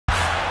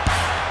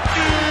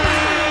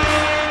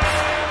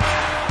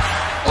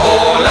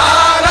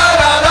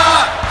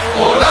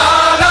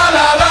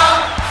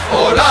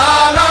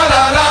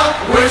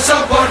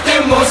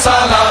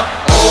salah.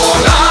 Oh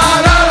la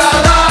la la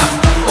la,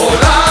 oh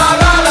la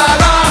la la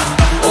la,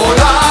 oh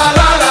la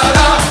la la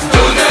la,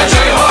 tujhe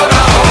jai ho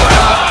ra.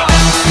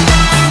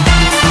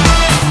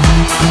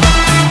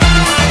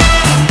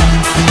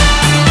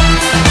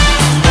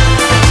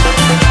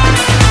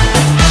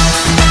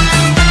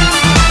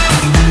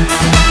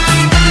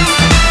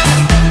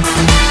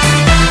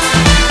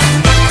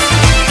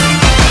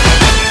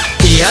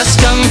 He has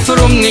come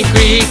from the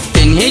Greek,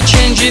 then he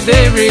changed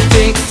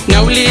everything.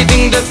 Now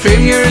leading the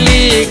Premier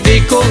League, they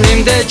call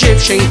him the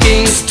Egyptian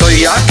King.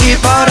 Estoy aquí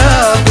para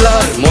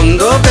hablar,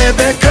 mundo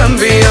debe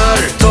cambiar.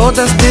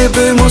 Todas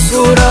debemos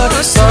orar,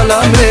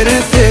 Salah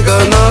merece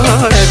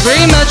ganar.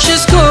 Every match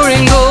is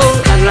scoring goal,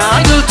 an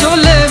idol to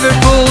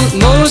Liverpool.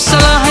 Mo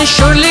Salah is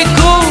surely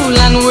cool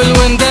and will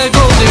win the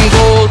golden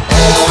goal.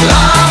 Oh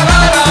la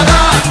la la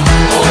la,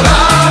 oh la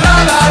la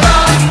la la,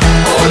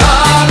 oh la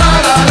la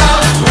la la,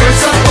 we're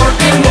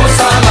supporting Mo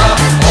Salah.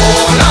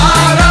 Oh la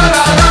la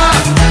la la,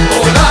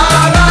 oh la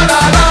la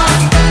la la,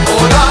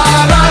 oh la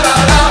la la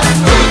la,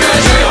 tujhe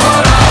jai ho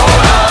ra.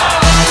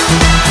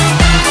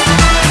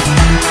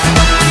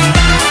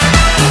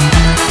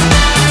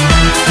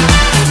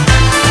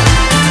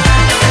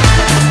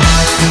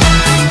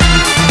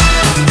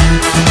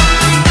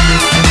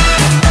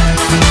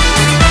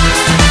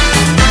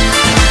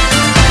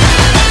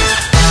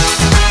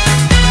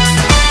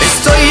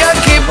 Estoy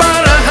aquí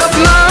para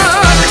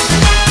hablar,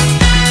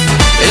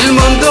 el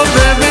mundo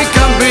debe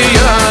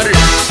cambiar.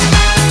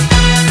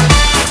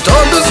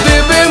 Todos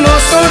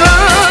debemos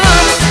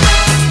orar,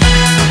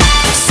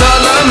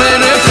 Salah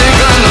merece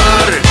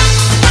ganar.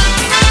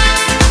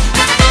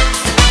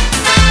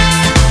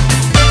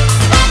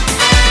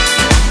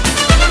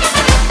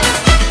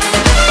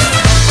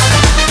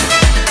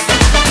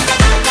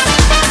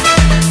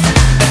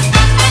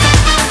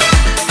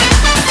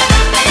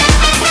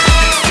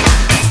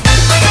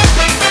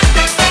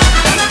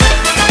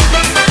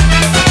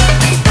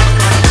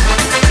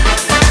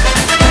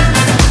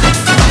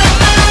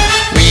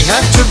 We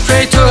have to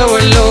pray to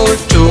our Lord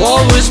to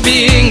always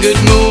be in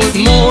good mood.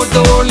 More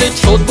the world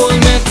football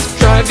myth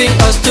driving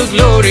us to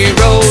glory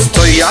road.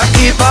 Estoy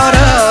aquí para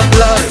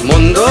hablar,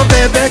 mundo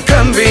debe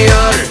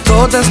cambiar.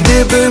 Todas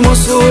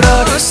debemos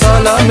orar,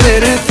 Salah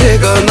merece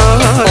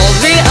ganar. All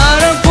the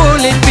Arab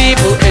poorly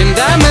people in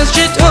the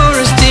masjid or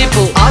a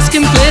steeple,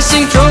 asking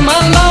blessing from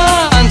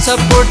Allah and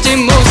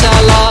supporting Mo Salah.